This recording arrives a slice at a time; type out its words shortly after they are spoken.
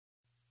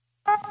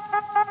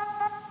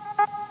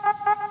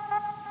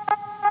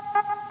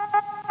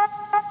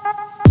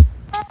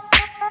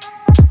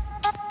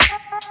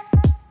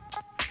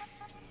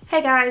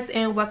Hey guys,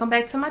 and welcome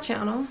back to my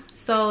channel.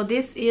 So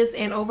this is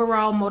an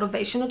overall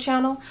motivational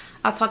channel.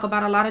 I'll talk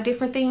about a lot of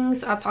different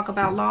things. I'll talk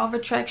about law of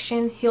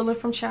attraction, healing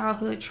from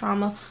childhood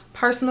trauma,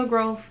 personal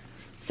growth,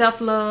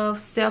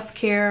 self-love,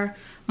 self-care,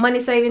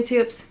 money saving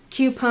tips,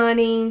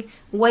 couponing,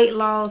 weight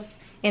loss,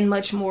 and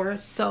much more.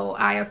 So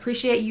I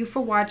appreciate you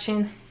for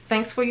watching.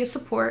 Thanks for your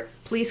support.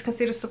 Please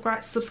consider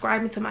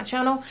subscribing to my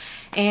channel.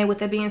 And with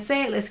that being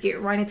said, let's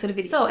get right into the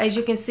video. So as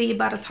you can see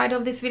by the title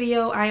of this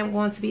video, I am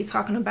going to be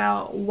talking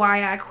about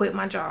why I quit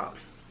my job.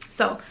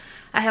 So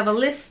I have a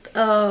list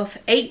of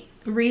 8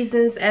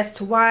 reasons as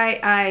to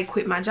why I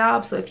quit my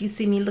job. So if you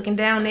see me looking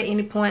down at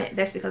any point,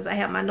 that's because I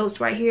have my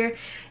notes right here,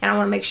 and I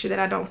want to make sure that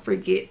I don't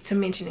forget to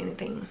mention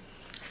anything.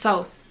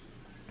 So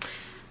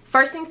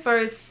first things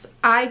first,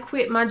 I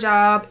quit my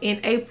job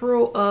in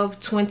April of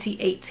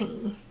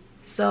 2018.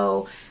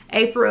 So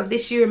April of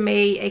this year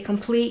made a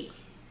complete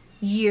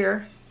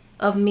year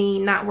of me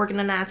not working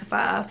a 9 to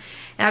 5.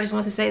 And I just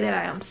want to say that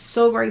I am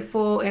so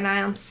grateful and I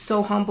am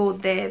so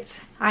humbled that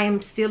I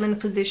am still in a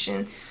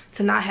position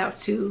to not have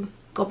to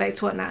go back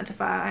to a 9 to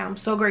 5. I am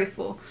so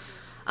grateful.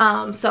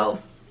 So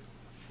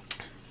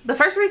the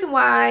first reason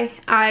why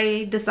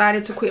I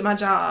decided to quit my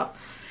job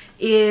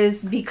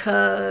is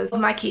because of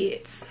my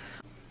kids.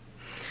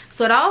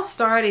 So it all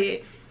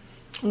started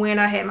when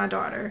I had my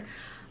daughter.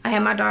 I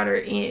had my daughter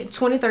in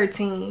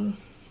 2013,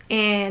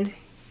 and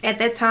at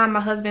that time my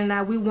husband and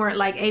I, we weren't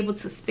like able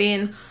to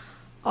spend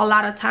a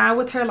lot of time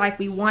with her like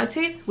we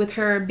wanted, with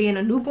her being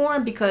a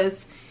newborn,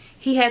 because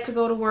he had to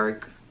go to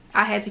work,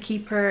 I had to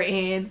keep her,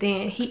 and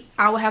then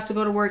I would have to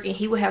go to work and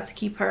he would have to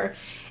keep her,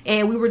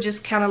 and we were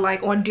just kind of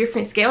like on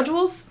different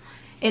schedules.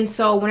 And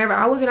so whenever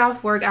I would get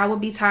off work, I would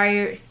be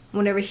tired.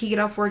 Whenever he get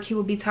off work, he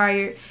would be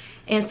tired.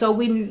 And so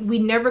we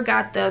never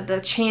got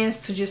the chance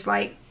to just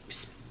like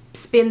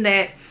spend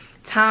that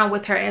time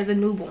with her as a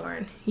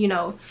newborn, you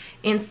know.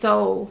 And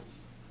so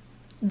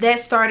that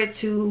started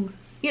to,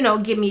 you know,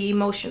 get me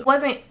emotional. It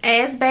wasn't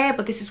as bad,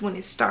 but this is when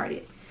it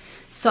started.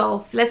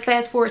 So let's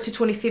fast forward to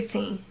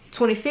 2015.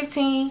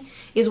 2015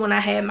 is when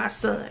I had my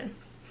son.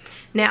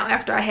 Now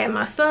after I had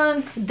my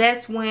son,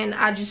 that's when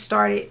I just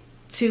started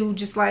to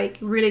just like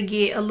really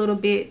get a little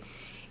bit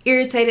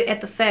irritated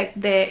at the fact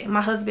that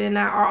my husband and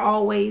I are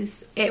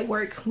always at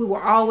work. We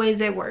were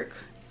always at work.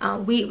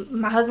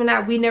 My husband and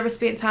I, we never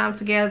spent time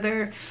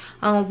together.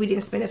 We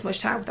didn't spend as much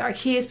time with our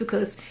kids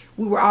because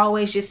we were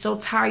always just so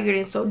tired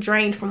and so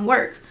drained from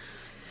work.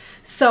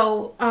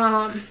 So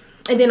and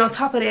then on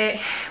top of that,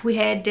 we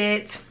had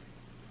debt,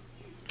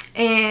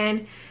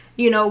 and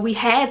you know, we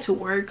had to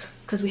work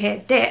because we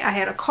had debt. I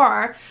had a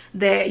car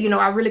that, you know,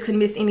 I really couldn't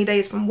miss any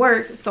days from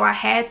work, so I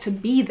had to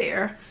be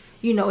there,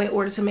 you know, in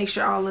order to make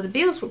sure all of the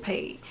bills were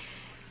paid.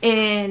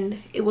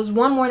 And it was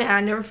one morning,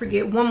 I'll never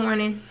forget, one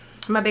morning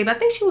my baby, I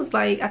think she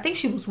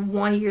was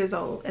 1 year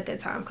old at that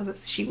time,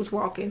 because she was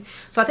walking.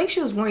 So I think she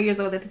was 1 year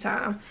old at the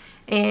time.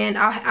 And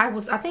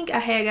I think I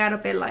had got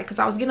up at like, because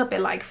I was getting up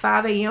at like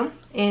 5 a.m.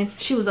 and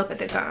she was up at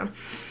that time.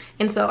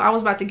 And so I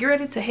was about to get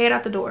ready to head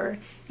out the door,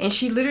 and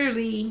she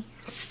literally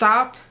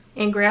stopped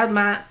and grabbed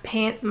my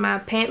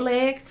pant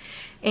leg,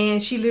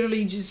 and she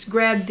literally just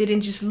grabbed it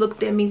and just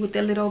looked at me with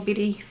that little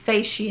bitty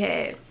face she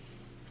had.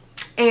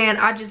 And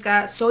I just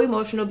got so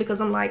emotional because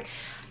I'm like,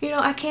 you know,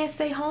 I can't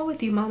stay home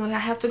with you, Mama. I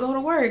have to go to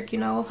work, you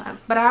know,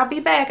 but I'll be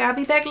back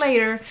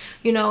later,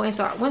 you know. And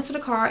so I went to the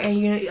car, and,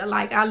 you know,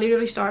 like I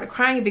literally started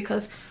crying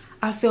because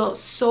I felt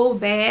so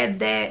bad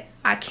that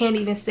I can't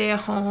even stay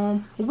at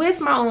home with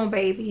my own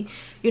baby,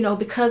 you know,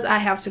 because I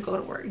have to go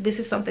to work. This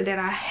is something that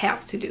I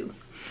have to do.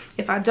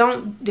 If I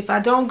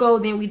don't go,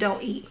 then we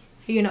don't eat,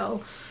 you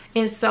know.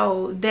 And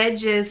so that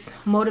just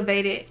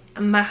motivated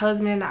my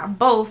husband and I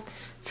both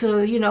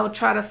to, you know,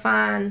 try to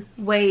find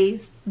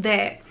ways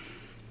that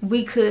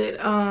we could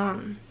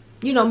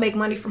you know, make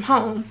money from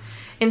home.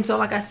 And so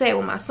like I said,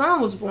 when my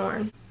son was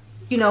born,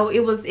 you know,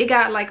 it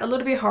got like a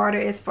little bit harder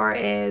as far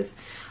as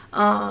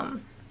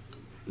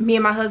me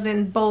and my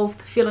husband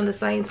both feeling the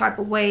same type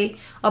of way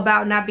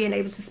about not being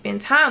able to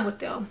spend time with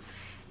them.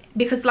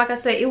 Because like I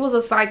said, it was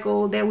a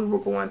cycle that we were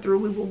going through.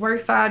 We would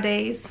work 5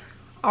 days,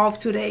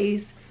 off 2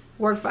 days,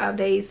 work 5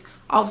 days,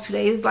 off 2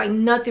 days. It was like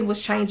nothing was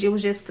changing. It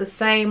was just the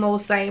same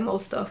old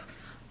stuff.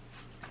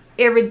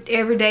 Every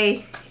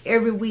day,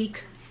 every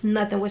week,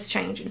 nothing was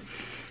changing.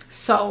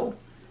 So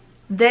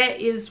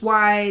that's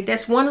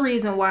one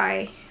reason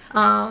why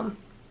I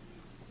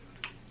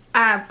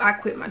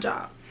quit my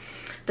job.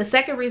 The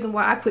second reason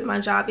why I quit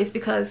my job is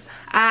because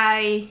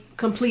I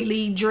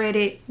completely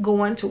dreaded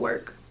going to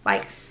work.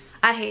 Like,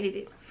 I hated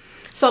it.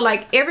 So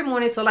like every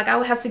morning, so like I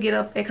would have to get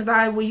up, because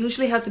I would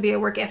usually have to be at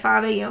work at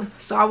 5 a.m.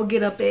 So I would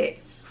get up at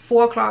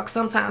 4 o'clock,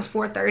 sometimes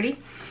 4:30.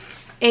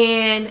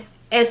 And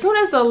as soon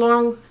as the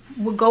alarm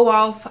would go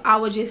off, I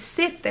would just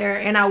sit there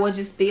and I would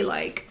just be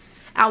like,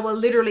 I would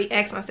literally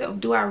ask myself,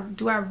 do I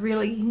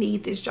really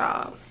need this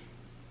job?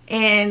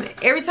 And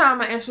every time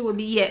my answer would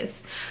be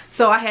yes.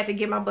 So I had to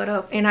get my butt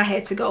up and I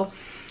had to go.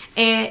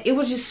 And it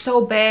was just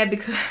so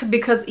bad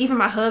because even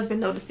my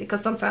husband noticed it,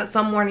 because sometimes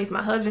some mornings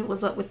my husband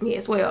was up with me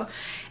as well,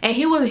 and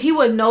he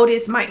would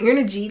notice my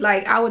energy.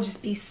 Like I would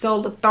just be so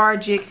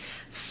lethargic,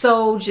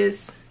 so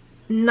just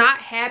not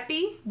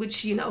happy,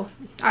 which, you know,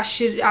 I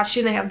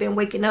shouldn't have been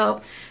waking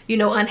up, you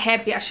know,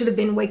 unhappy. I should have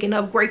been waking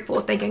up grateful,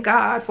 thanking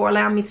God for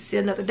allowing me to see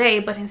another day.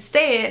 But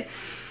instead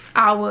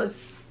I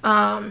was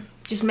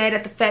just mad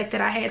at the fact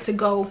that I had to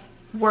go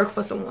work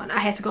for someone. I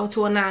had to go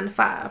to a 9 to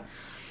 5.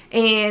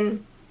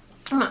 And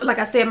like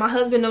I said, my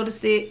husband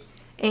noticed it,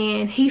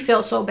 and he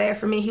felt so bad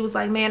for me. He was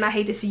like, man, I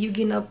hate to see you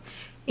getting up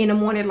in the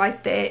morning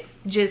like that,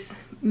 just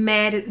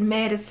mad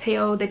as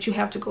hell that you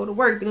have to go to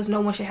work, because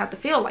no one should have to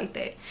feel like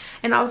that.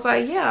 And I was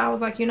like, yeah, I was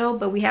like, you know,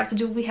 but we have to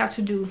do what we have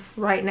to do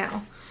right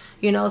now,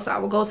 you know. So I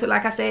would go to,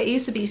 like I said, it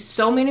used to be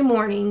so many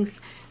mornings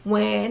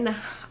when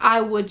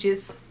I would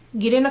just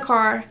get in the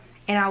car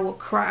and I would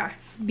cry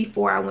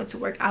before I went to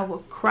work. I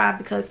would cry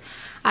because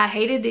I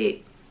hated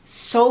it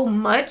so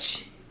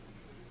much,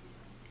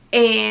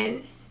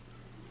 and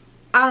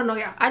I don't know,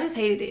 y'all, I just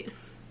hated it.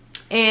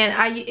 And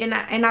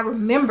I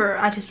remember,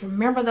 I just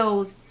remember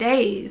those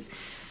days.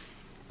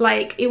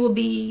 Like, it would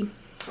be,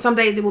 some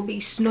days it would be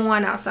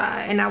snowing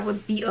outside, and I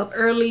would be up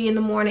early in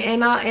the morning,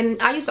 and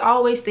I used to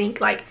always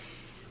think, like,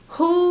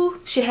 who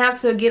should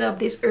have to get up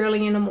this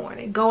early in the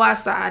morning, go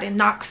outside and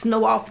knock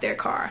snow off their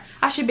car?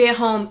 I should be at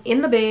home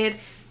in the bed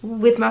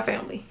with my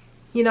family,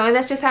 you know. And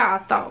that's just how I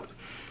thought.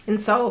 And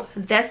so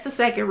that's the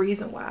second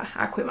reason why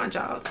I quit my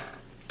job.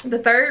 The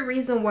third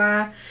reason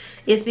why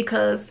is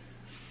because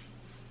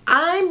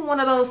I'm one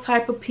of those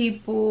type of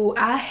people,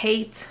 I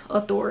hate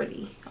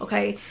authority,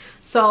 okay?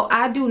 So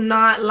I do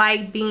not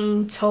like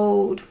being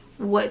told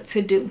what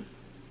to do.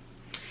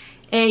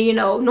 And, you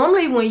know,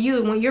 normally when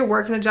you're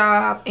working a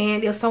job,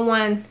 and if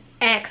someone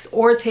asks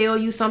or tell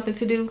you something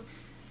to do,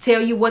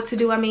 tell you what to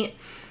do, I mean,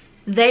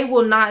 they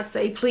will not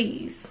say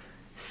please.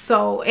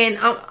 So, and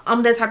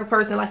I'm that type of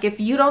person. Like, if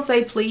you don't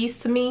say please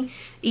to me,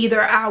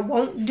 either I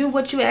won't do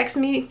what you ask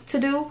me to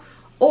do,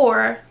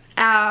 or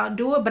I'll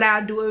do it, but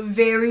I'll do it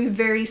very,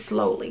 very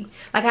slowly.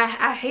 Like,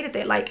 I hated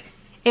that. Like,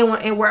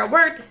 and where I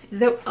worked,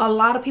 a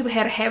lot of people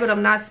had a habit of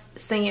not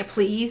saying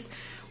please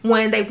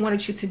when they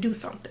wanted you to do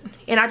something.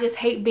 And I just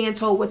hate being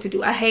told what to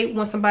do. I hate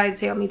when somebody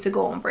tell me to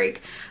go on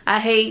break. I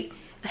hate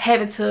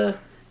having to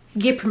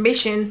get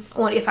permission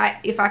on if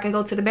I can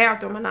go to the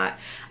bathroom or not.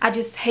 I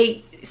just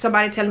hate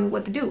somebody telling me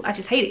what to do. I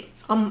just hate it.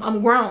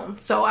 I'm grown,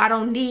 so I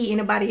don't need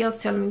anybody else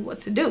telling me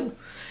what to do.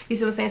 You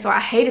see what I'm saying? So I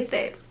hated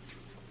that.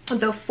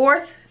 The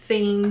fourth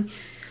thing,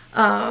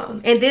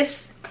 and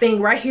this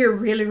thing right here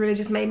really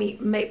just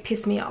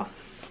piss me off.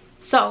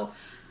 So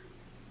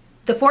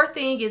the fourth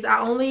thing is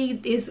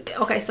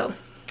okay, so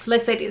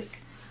let's say this.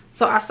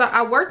 So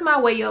I worked my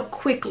way up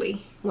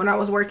quickly when I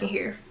was working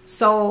here.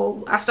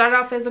 So I started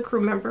off as a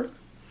crew member.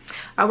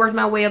 I worked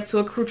my way up to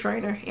a crew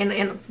trainer in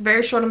a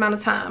very short amount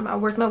of time. I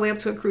worked my way up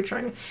to a crew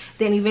trainer.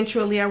 Then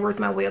eventually I worked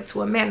my way up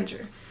to a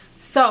manager.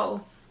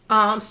 So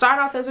start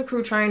off as a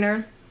crew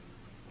trainer.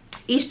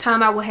 Each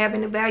time I would have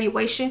an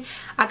evaluation,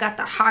 I got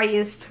the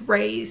highest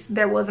raise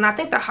there was. And I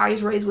think the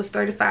highest raise was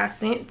 35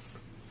 cents.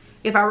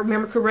 If I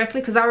remember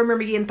correctly, because I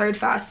remember getting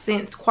 35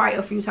 cents quite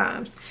a few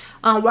times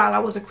while I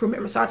was a crew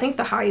member. So I think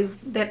the highest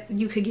that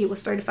you could get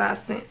was 35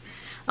 cents.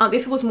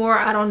 If it was more,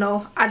 I don't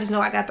know. I just know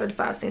I got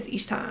 35 cents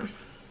each time.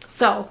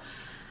 So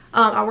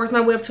I worked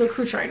my way up to a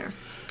crew trainer.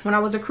 When I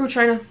was a crew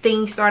trainer,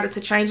 things started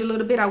to change a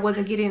little bit. I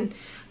wasn't getting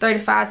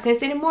 35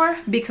 cents anymore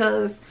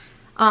because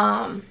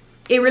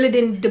it really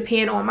didn't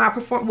depend on my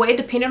performance. Well, it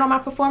depended on my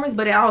performance,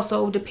 but it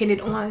also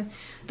depended on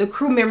the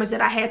crew members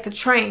that I had to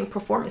train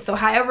performance. So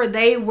however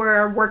they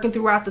were working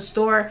throughout the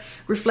store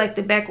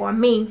reflected back on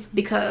me,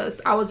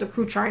 because I was a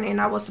crew trainer and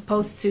I was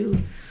supposed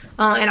to,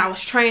 and I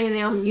was training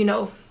them, you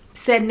know,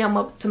 setting them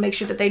up to make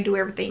sure that they do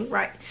everything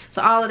right.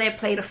 So all of that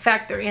played a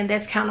factor, and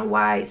that's kind of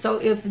why. So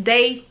if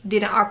they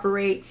didn't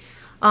operate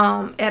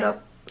at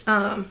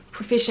a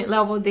proficient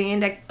level, then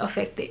that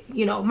affected,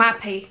 you know, my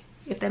pay,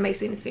 if that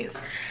makes any sense.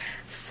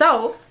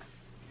 So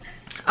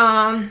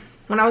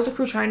when I was a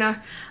crew trainer,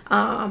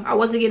 I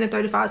wasn't getting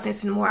 35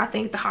 cents anymore. I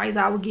think the highest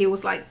I would get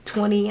was like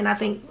 20, and I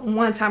think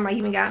one time I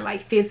even got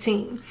like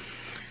 15.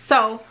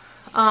 So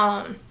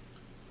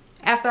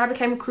after I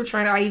became a crew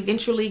trainer, I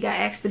eventually got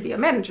asked to be a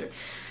manager.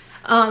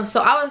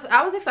 So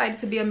I was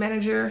excited to be a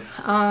manager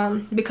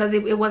because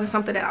it wasn't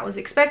something that I was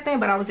expecting,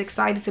 but I was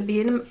excited to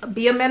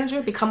be a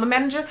manager, become a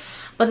manager.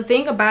 But the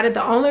thing about it,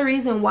 the only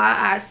reason why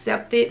I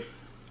accepted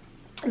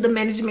the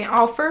management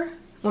offer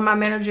when my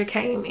manager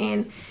came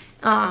and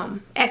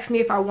asked me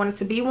if I wanted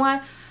to be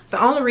one,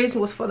 the only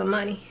reason was for the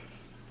money,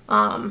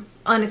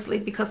 honestly,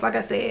 because like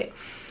I said,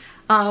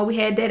 we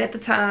had debt at the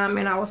time,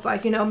 and I was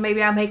like, you know,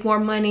 maybe I make more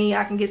money,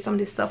 I can get some of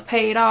this stuff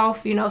paid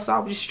off, you know. So I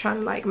was just trying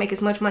to like make as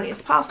much money as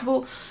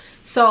possible.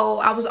 So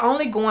I was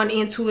only going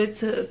into it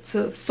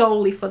to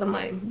solely for the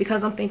money,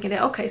 because I'm thinking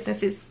that, okay,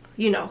 since it's,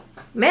 you know,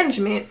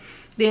 management,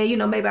 then, you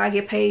know, maybe I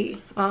get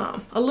paid a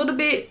little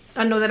bit.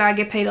 I know that I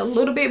get paid a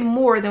little bit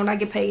more than what I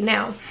get paid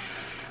now,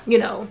 you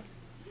know.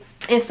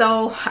 And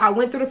so I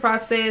went through the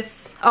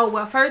process. Oh,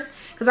 well, first,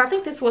 because I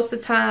think this was the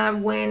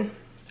time when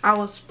I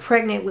was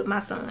pregnant with my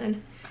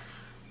son.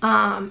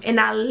 And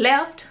I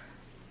left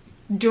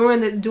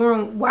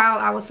while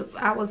I was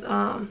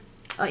a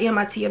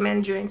MIT, a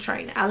manager in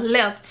training. I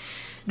left.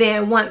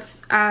 Then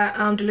once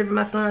I delivered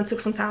my son,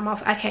 took some time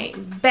off, I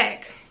came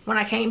back. When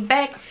I came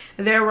back,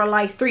 there were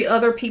like 3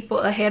 other people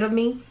ahead of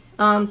me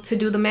to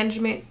do the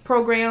management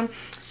program.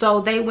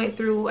 So they went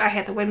through. I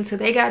had to wait until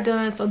they got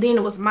done. So then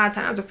it was my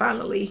time to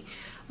finally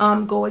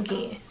go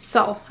again.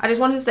 So I just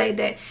wanted to say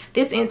that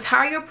this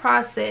entire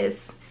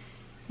process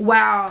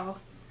while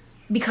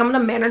becoming a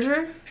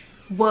manager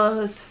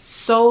was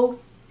so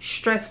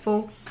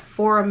stressful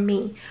for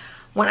me.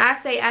 When I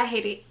say I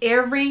hated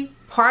every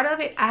part of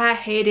it, I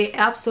hated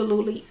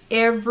absolutely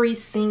every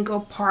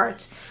single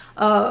part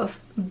of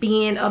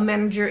being a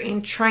manager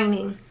in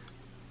training.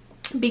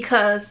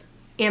 Because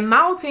in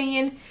my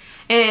opinion,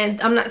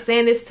 and I'm not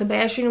saying this to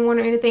bash anyone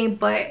or anything,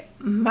 but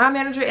my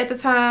manager at the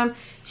time,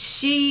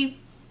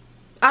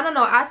 I don't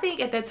know, I think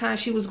at that time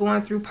she was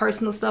going through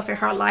personal stuff in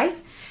her life,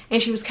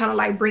 and she was kind of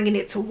like bringing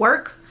it to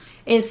work.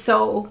 And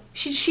so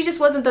she just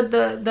wasn't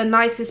the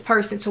nicest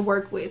person to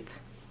work with.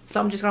 So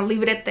I'm just gonna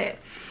leave it at that.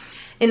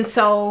 And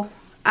so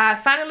I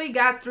finally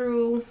got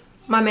through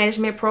my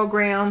management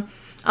program.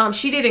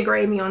 She didn't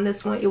grade me on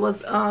this one. It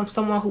was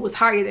someone who was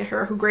higher than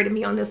her who graded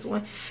me on this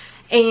one.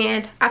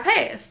 And I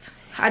passed.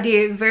 I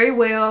did very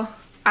well.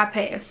 I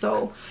passed.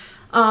 So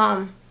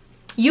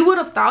you would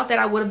have thought that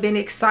I would have been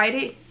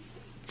excited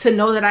to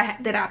know that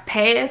I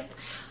passed,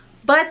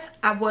 but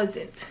I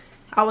wasn't.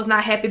 I was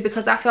not happy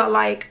because I felt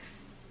like,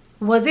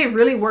 was it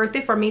really worth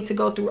it for me to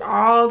go through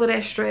all of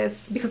that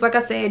stress? Because like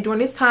I said, during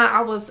this time I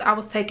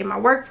was taking my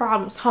work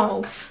problems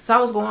home. So I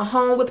was going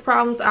home with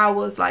problems. I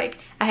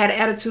had an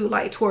attitude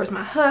like towards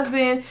my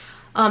husband.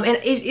 And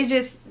it's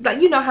just like,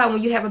 you know how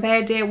when you have a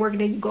bad day at work and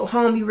then you go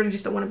home, you really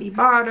just don't want to be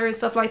bothered and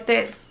stuff like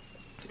that.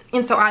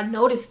 And so I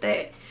noticed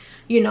that,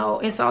 you know,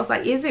 and so I was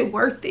like, is it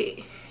worth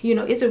it? You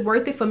know, is it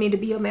worth it for me to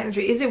be a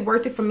manager? Is it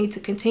worth it for me to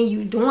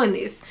continue doing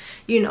this?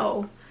 You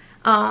know,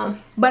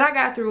 but I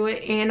got through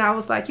it, and I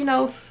was like, you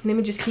know, let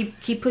me just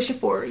keep pushing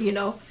forward, you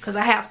know, because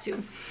I have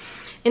to.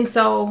 And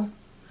so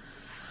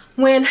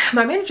when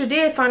my manager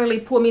did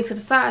finally pull me to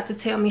the side to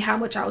tell me how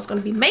much I was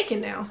going to be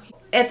making now,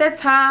 at that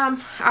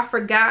time I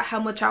forgot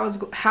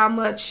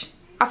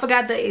I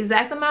forgot the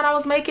exact amount I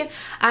was making.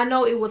 I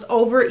know it was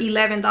over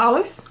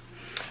 $11.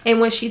 And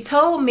when she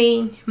told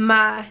me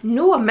my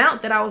new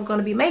amount that I was going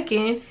to be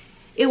making,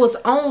 it was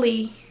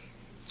only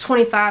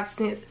 25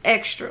 cents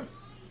extra.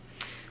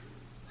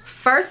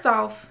 First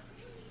off,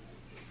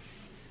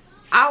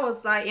 I was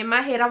like, in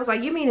my head, I was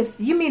like, you mean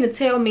to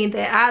tell me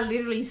that I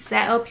literally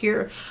sat up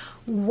here,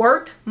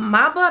 worked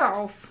my butt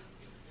off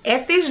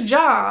at this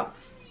job,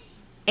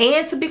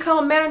 and to become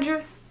a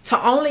manager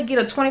to only get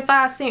a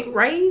 25-cent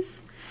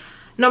raise?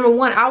 Number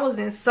one, I was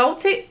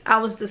insulted, I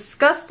was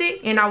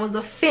disgusted, and I was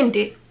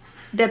offended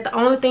that the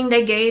only thing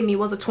they gave me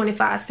was a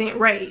 25-cent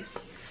raise.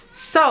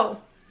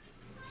 So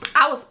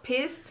I was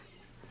pissed,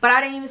 but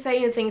I didn't even say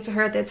anything to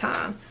her at that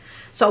time.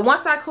 So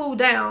once I cooled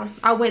down,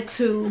 I went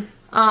to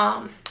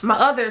my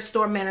other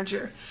store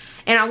manager,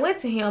 and I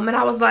went to him and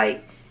I was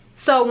like,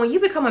 so when you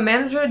become a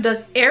manager,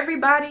 does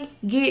everybody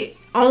get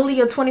only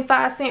a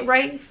 25-cent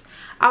raise?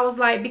 I was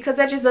like, because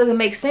that just doesn't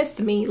make sense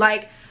to me.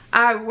 Like,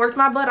 I worked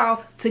my butt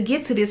off to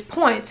get to this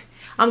point.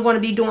 I'm going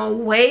to be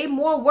doing way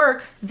more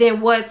work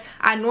than what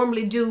I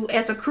normally do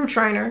as a crew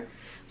trainer.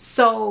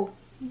 So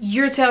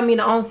you're telling me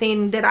the only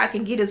thing that I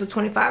can get is a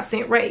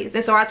 25-cent raise.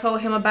 And so I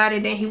told him about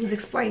it, and he was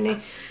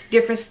explaining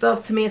different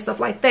stuff to me and stuff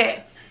like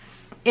that.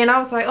 And I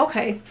was like,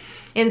 okay.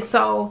 And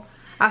so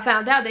I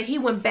found out that he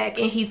went back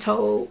and he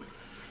told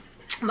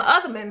my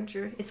other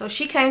manager. And so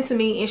she came to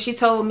me and she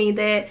told me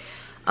that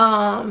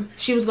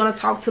she was going to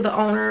talk to the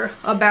owner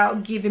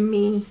about giving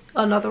me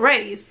another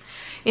raise.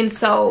 And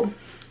so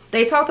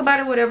they talked about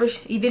it, whatever.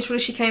 Eventually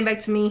she came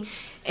back to me,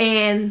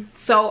 and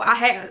so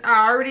I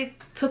already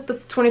took the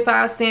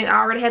 25 cent. I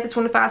already had the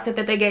 25 cent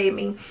that they gave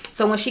me.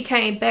 So when she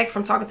came back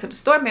from talking to the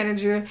store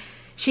manager,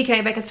 she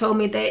came back and told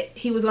me that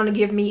he was going to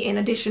give me an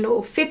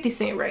additional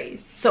 50-cent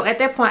raise. So at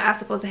that point I was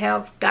supposed to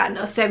have gotten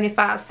a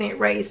 75-cent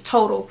raise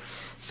total.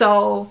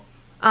 So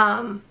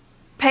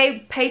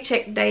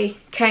paycheck day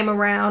came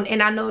around,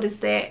 and I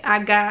noticed that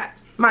I got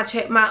my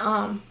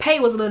pay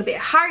was a little bit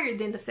higher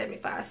than the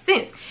 75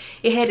 cents.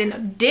 It had an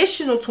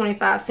additional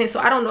 25 cents. So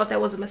I don't know if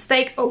that was a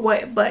mistake or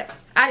what, but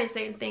I didn't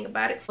say anything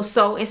about it.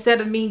 So instead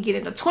of me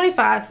getting a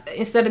 25,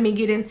 instead of me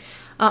getting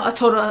a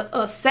total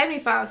of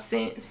 75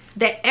 cents,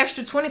 that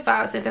extra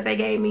 25 cents that they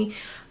gave me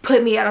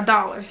put me at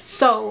 $1.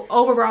 So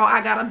overall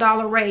I got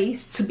 $1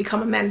 raise to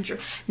become a manager.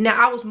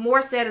 Now I was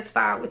more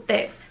satisfied with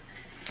that.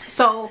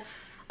 So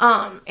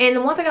and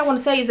the one thing I want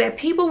to say is that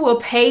people will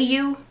pay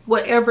you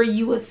whatever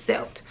you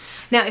accept.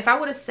 Now, if I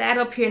would have sat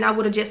up here and I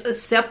would have just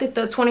accepted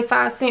the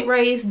 25-cent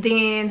raise,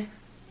 then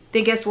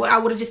guess what? I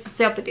would have just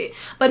accepted it.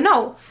 But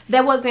no,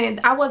 I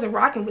wasn't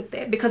rocking with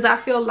that, because I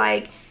feel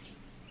like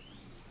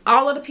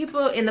all of the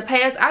people in the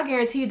past, I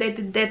guarantee you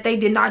that they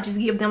did not just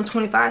give them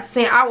 25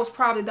 cents. I was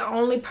probably the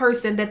only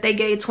person that they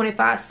gave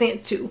 25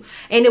 cents to,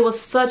 and it was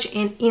such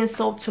an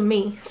insult to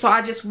me. So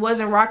I just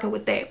wasn't rocking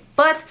with that.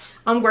 But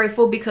I'm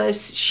grateful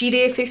because she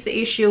did fix the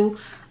issue.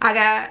 I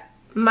got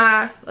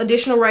my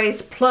additional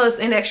raise plus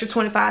an extra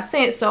 25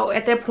 cents. So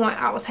at that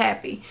point I was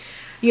happy,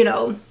 you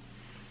know.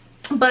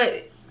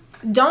 But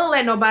don't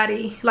let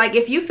nobody, like,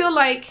 if you feel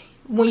like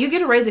when you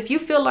get a raise, if you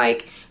feel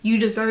like you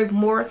deserve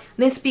more,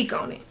 then speak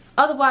on it.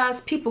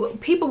 Otherwise, people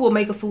will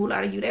make a fool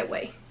out of you that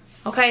way.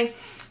 Okay?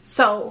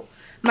 So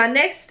my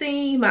next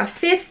thing, my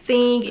fifth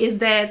thing is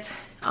that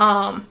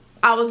I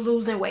was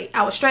losing weight.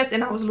 I was stressed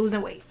and I was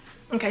losing weight.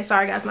 Okay,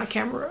 sorry guys, my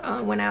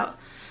camera went out.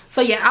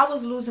 So yeah, I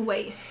was losing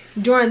weight.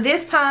 During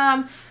this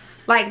time,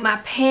 like, my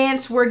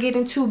pants were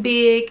getting too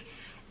big,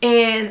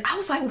 and I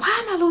was like,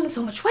 why am I losing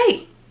so much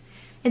weight?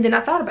 And then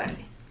I thought about it.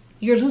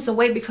 You're losing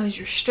weight because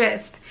you're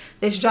stressed.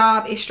 This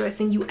job is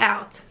stressing you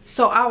out.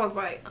 So I was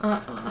like,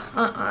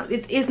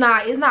 it's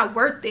not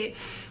worth it.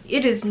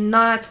 It is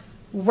not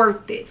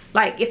worth it.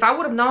 Like, if I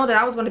would have known that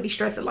I was going to be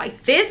stressing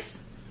like this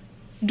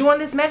during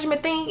this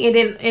measurement thing,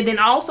 and then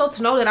also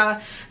to know that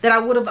I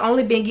would have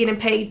only been getting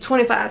paid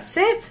 25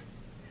 cents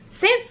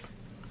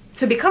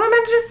to become a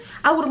manager,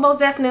 I would have most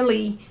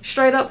definitely,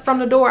 straight up from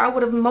the door, I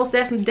would have most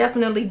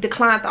definitely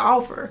declined the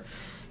offer,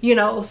 you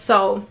know.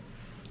 So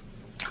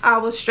I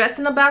was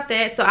stressing about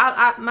that. So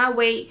my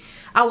weight,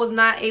 I was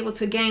not able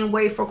to gain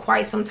weight for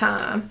quite some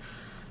time,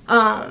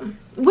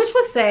 which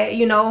was sad,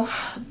 you know,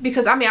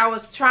 because I mean, I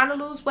was trying to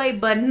lose weight,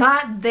 but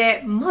not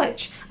that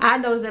much. I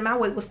noticed that my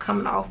weight was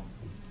coming off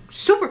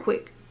super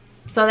quick.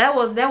 So that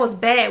was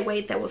bad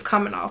weight that was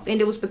coming off, and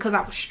it was because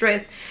I was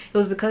stressed. It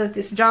was because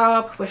this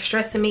job was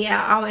stressing me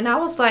out. And I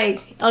was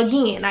like,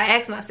 again, I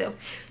asked myself,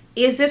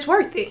 is this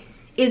worth it?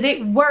 Is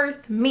it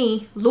worth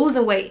me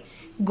losing weight,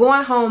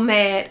 going home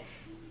mad?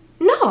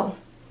 No,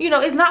 you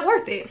know, it's not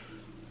worth it.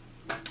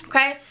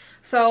 Okay,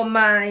 so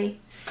my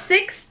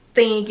sixth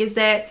thing is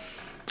that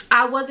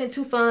I wasn't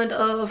too fond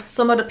of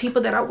some of the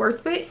people that I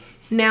worked with.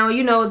 Now,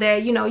 you know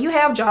that, you know, you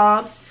have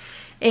jobs,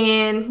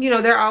 and you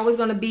know, there are always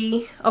going to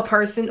be a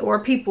person or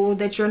people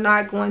that you're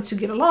not going to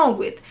get along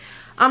with.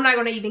 I'm not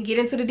going to even get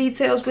into the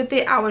details with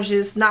it. I was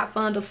just not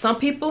fond of some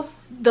people.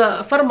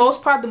 For the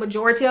most part, the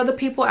majority of the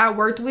people I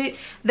worked with,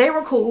 they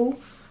were cool,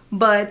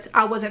 but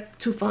I wasn't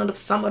too fond of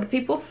some of the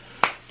people.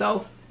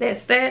 So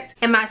that's that.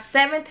 And my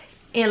seventh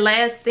and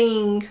last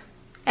thing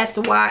as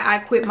to why I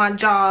quit my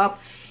job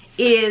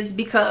is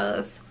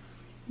because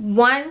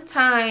one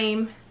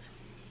time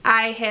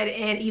I had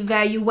an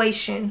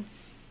evaluation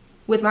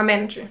with my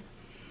manager,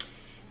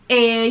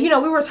 and you know,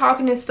 we were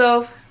talking and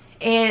stuff,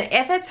 and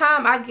at that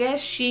time I guess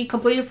she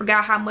completely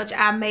forgot how much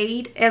I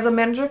made as a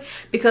manager,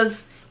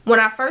 because when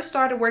I first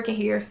started working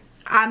here,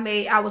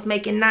 I was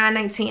making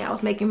 $9.19. I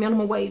was making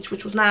minimum wage,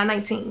 which was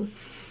 $9.19.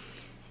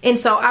 And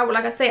so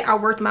like I said, I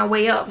worked my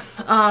way up.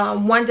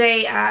 One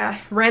day I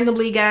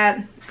randomly got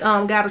a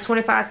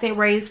 25-cent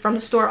raise from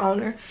the store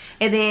owner,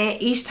 and then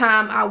each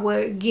time I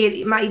would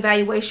get my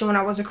evaluation when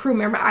I was a crew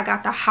member, I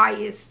got the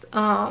highest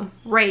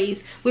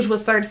raise, which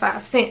was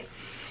 35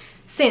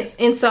 cents.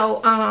 And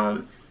so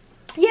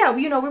yeah,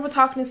 you know, we were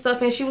talking and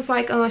stuff, and she was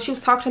like, she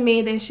was talking to me,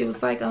 and then she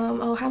was like,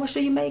 oh, how much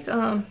do you make?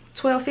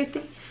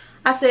 $12.50.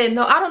 I said,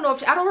 no, I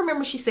don't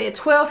remember if she said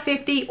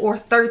 $12.50 or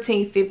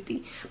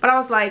 $13.50, but I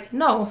was like,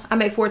 no, I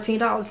make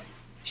 $14.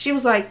 She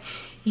was like,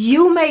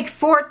 you make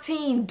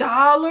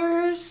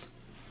 $14?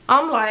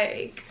 I'm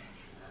like,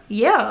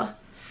 yeah,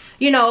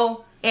 you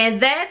know.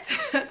 And that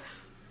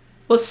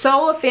was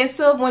so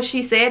offensive when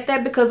she said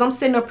that, because I'm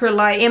sitting up here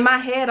like, in my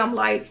head, I'm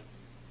like,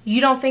 you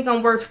don't think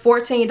I'm worth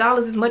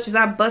 $14 as much as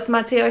I bust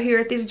my tail here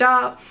at this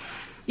job?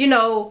 You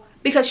know,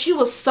 because she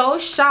was so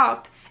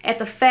shocked at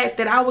the fact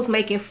that I was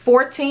making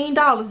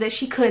 $14 that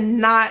she could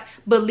not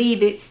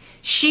believe it.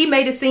 She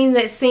made it seem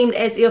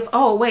as if,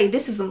 oh wait,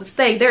 this is a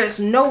mistake. There is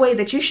no way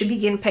that you should be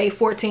getting paid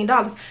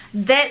 $14.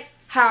 That's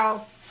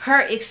how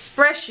her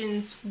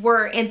expressions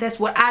were, and that's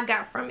what I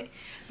got from it.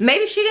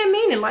 Maybe she didn't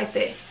mean it like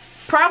that.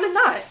 Probably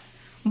not.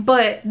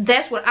 But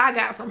that's what I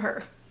got from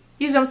her.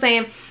 You know what I'm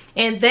saying?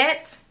 And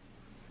that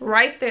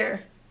right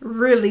there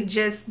really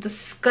just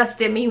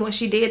disgusted me when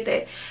she did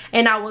that.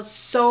 And I was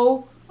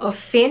so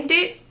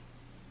offended.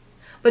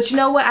 But you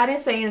know what? I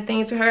didn't say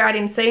anything to her. I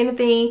didn't say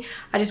anything.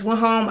 I just went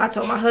home. I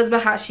told my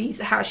husband how she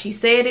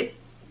said it.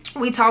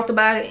 We talked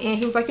about it, and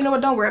he was like, you know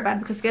what? Don't worry about it,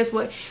 because guess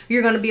what?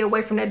 You're going to be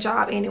away from that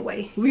job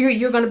anyway.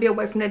 You're going to be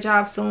away from that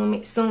job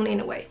soon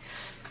anyway.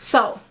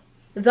 So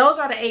those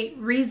are the 8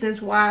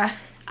 reasons why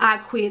I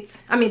quit.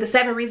 I mean, the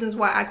 7 reasons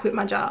why I quit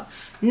my job.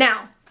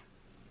 Now,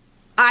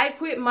 I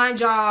quit my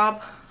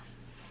job.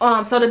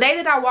 So the day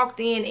that I walked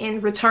in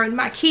and returned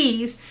my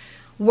keys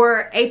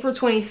were April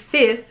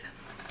 25th.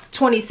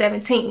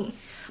 2017,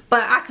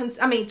 but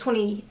I mean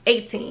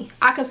 2018.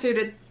 I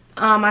considered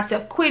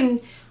myself quitting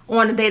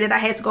on the day that I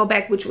had to go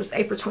back, which was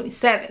April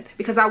 27th,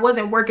 because I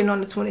wasn't working on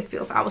the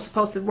 25th. I was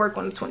supposed to work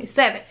on the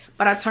 27th,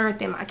 but I turned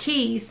in my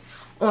keys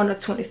on the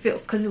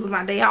 25th because it was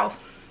my day off.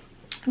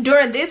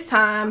 During this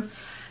time,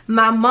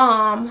 my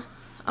mom,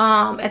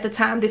 at the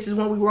time, this is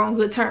when we were on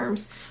good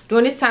terms.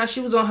 During this time, she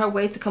was on her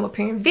way to come up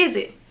here and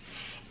visit.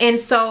 And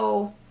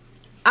so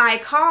I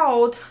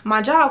called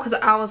my job because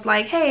I was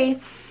like, hey,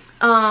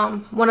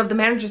 one of the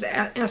managers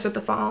answered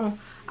the phone.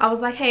 I was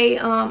like, hey,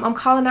 I'm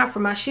calling out for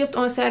my shift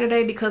on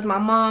Saturday because my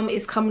mom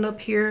is coming up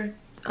here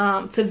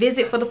to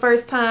visit for the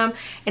first time,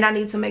 and I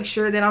need to make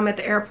sure that I'm at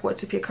the airport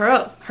to pick her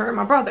up, her and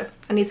my brother.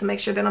 I need to make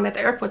sure that I'm at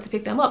the airport to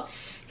pick them up.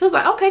 He was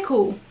like, okay,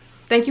 cool.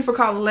 Thank you for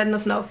calling, letting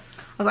us know.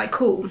 I was like,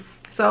 cool.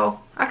 So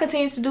I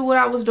continued to do what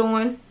I was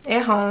doing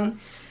at home.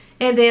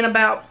 And then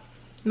about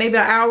maybe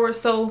an hour or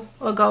so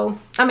ago,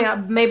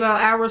 maybe an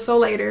hour or so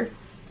later,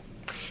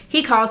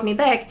 he calls me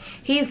back.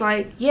 He's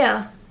like,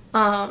 yeah,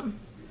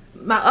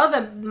 my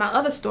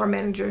other store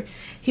manager,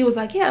 he was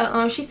like,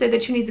 yeah, she said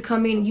that you need to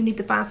come in and you need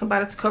to find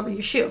somebody to cover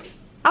your shift.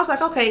 I was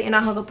like, okay, and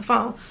I hung up the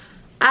phone.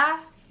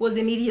 I was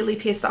immediately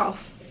pissed off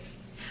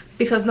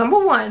because number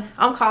one,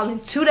 I'm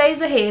calling 2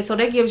 days ahead, so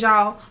that gives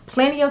y'all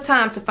plenty of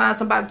time to find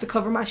somebody to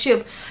cover my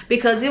shift.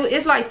 Because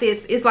it's like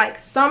this, it's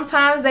like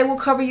sometimes they will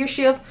cover your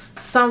shift,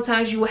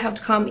 sometimes you will have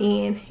to come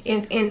in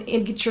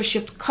and get your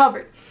shift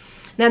covered.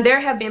 Now there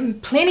have been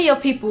plenty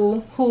of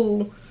people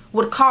who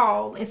would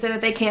call and say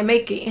that they can't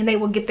make it and they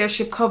will get their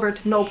shift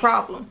covered, no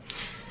problem.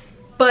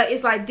 But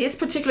it's like this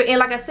particular, and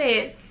like I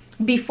said,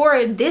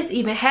 before this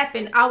even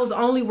happened, I was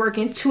only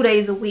working 2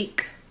 days a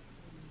week.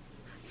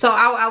 So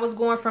I was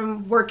going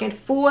from working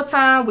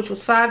full-time, which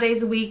was 5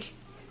 days a week.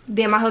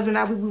 Then my husband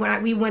and I,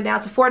 we went down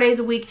to 4 days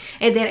a week.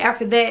 And then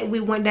after that, we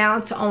went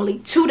down to only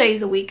 2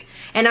 days a week.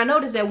 And I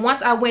noticed that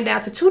once I went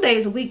down to 2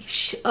 days a week,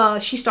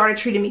 she started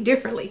treating me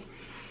differently.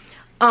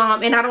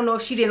 And I don't know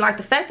if she didn't like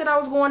the fact that I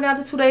was going down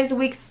to 2 days a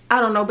week. I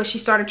don't know, but she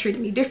started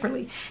treating me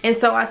differently. And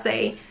so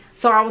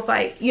I was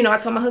like, you know, I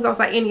told my husband, I was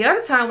like, any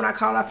other time when I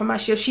called out for my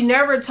shift, she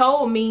never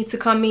told me to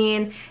come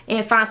in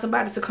and find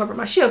somebody to cover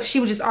my shift. She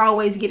would just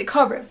always get it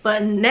covered.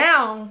 But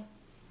now,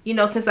 you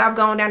know, since I've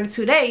gone down to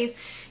 2 days,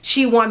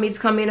 she wanted me to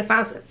come in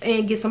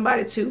and get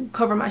somebody to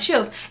cover my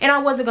shift. And I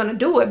wasn't going to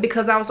do it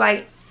because I was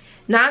like,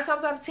 9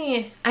 times out of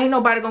 10, ain't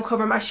nobody gonna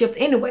cover my shift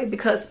anyway.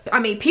 Because I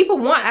mean, people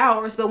want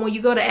hours, but when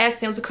you go to ask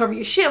them to cover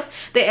your shift,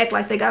 they act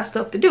like they got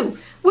stuff to do,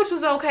 which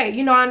was okay.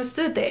 You know, I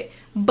understood that.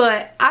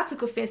 But I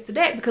took offense to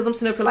that because I'm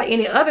sitting up here like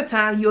any other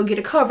time you'll get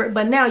it covered,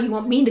 but now you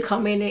want me to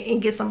come in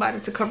and get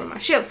somebody to cover my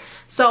shift.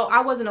 So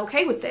I wasn't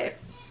okay with that,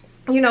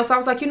 you know. So I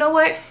was like, you know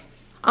what,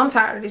 I'm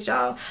tired of this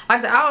job. Like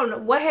I said, I don't know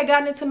what had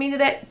gotten into me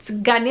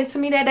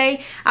that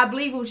day. I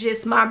believe it was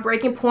just my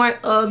breaking point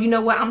of, you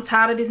know what, I'm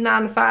tired of this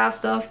 9 to 5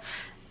 stuff.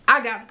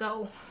 I gotta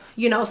go,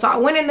 you know. So I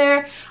went in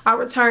there, I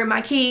returned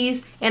my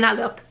keys, and I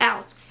left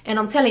out. And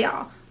I'm telling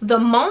y'all, the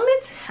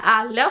moment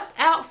I left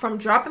out from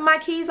dropping my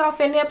keys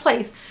off in their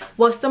place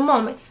was the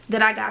moment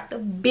that I got the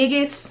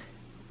biggest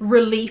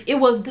relief. It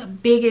was the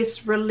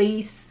biggest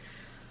relief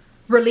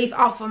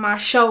off of my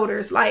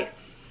shoulders. Like,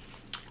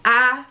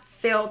 I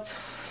felt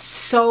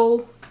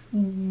so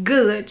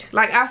good.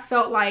 Like, I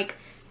felt like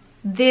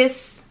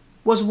this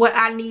was what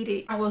I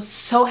needed. I was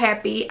so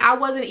happy. I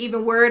wasn't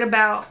even worried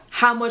about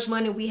how much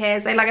money we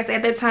had. Like I said,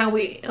 at that time,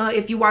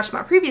 if you watched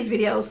my previous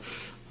videos,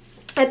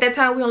 at that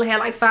time we only had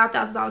like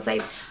 $5,000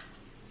 saved.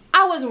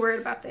 I wasn't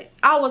worried about that.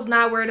 I was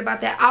not worried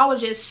about that. I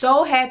was just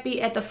so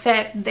happy at the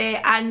fact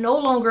that I no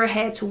longer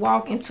had to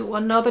walk into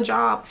another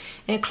job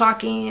and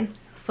clock in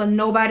for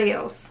nobody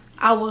else.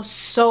 I was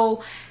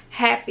so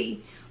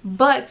happy.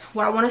 But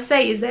what I want to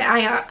say is that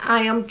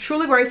I am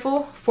truly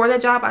grateful for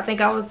that job. I think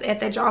I was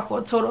at that job for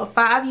a total of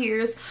 5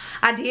 years.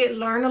 I did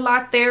learn a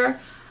lot there.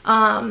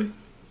 I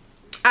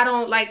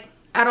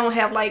don't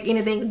have like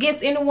anything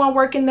against anyone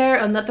working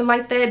there or nothing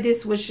like that.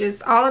 This was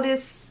just, all of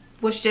this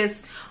was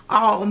just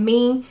all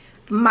me.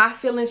 My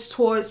feelings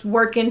towards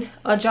working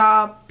a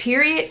job,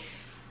 period.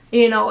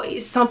 You know,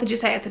 something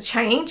just had to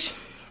change.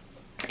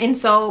 And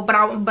so, but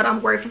I'm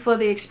grateful for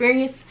the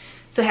experience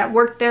to have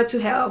worked there, to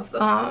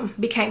have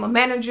became a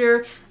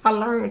manager. I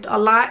learned a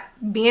lot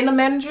being a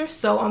manager,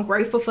 so I'm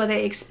grateful for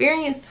that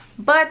experience.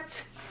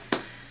 But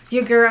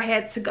your girl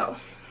had to go,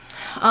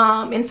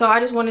 and so I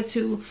just wanted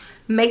to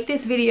make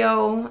this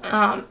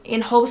video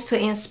in hopes to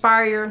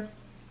inspire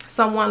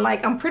someone.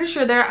 Like, I'm pretty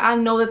sure I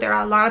know that there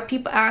are a lot of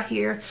people out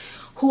here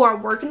who are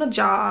working a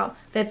job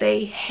that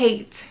they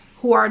hate,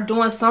 who are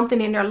doing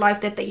something in their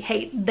life that they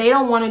hate. They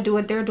don't want to do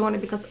it, they're doing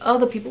it because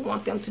other people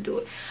want them to do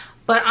it.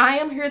 But I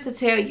am here to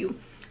tell you,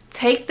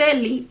 take that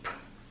leap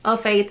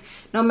of faith.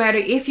 No matter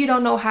if you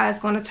don't know how it's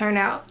going to turn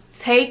out,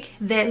 take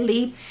that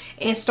leap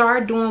and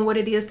start doing what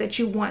it is that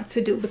you want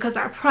to do. Because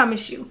I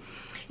promise you,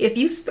 if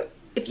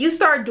you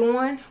start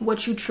doing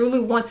what you truly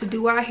want to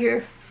do out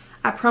here,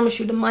 I promise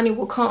you the money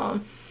will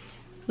come.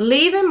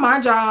 Leaving my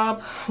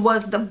job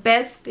was the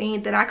best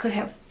thing that I could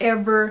have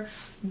ever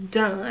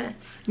done.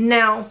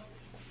 Now,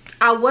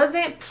 I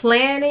wasn't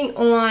planning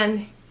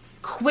on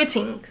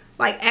quitting,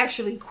 like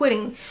actually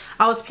quitting.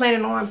 I was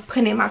planning on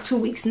putting in my 2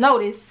 weeks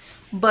notice,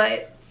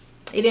 but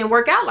it didn't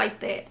work out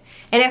like that.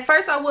 And at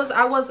first I was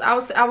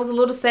a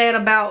little sad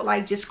about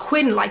like just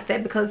quitting like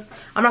that, because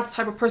I'm not the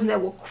type of person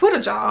that will quit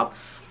a job.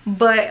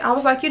 But I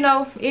was like, you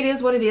know, it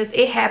is what it is.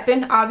 It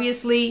happened.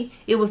 Obviously,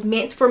 it was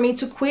meant for me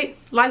to quit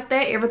like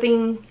that.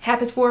 Everything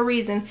happens for a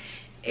reason.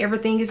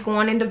 Everything is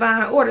going in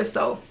divine order.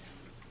 So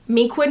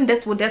me quitting,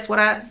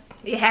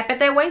 it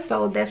happened that way.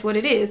 So that's what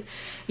it is,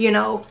 you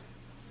know.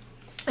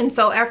 And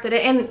so after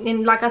that,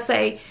 and like I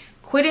say,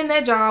 quitting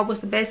that job was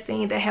the best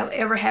thing that have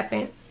ever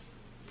happened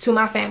to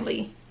my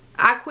family.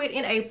 I quit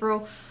in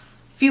April.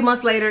 A few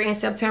months later, in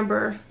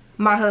September,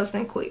 my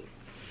husband quit.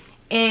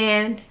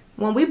 And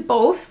when we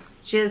both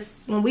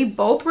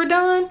were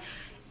done,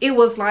 it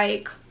was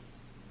like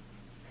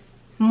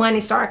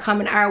money started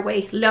coming our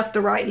way, left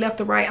to right, left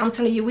to right. I'm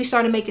telling you, we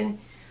started making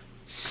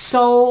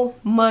so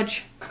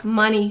much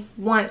money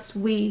once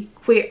we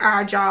quit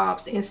our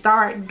jobs and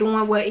started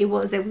doing what it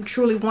was that we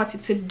truly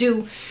wanted to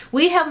do.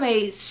 We have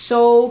made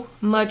so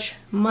much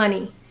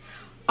money,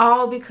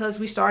 all because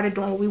we started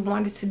doing what we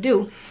wanted to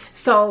do.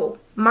 So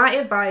my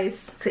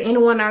advice to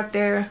anyone out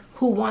there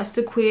who wants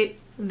to quit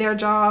their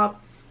job,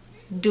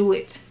 do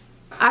it.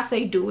 I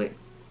say do it.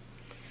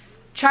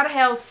 Try to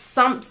have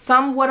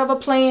somewhat of a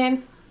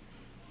plan,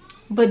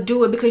 but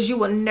do it, because you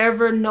will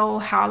never know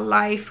how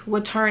life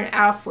will turn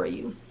out for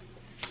you.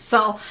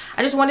 So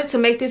I just wanted to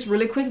make this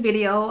really quick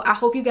video. I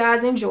hope you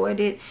guys enjoyed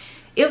it.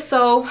 If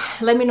so,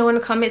 let me know in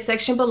the comment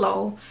section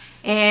below,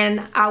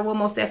 and I will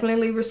most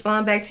definitely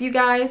respond back to you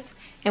guys.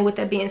 And with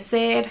that being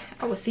said,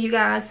 I will see you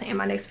guys in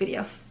my next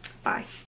video. Bye.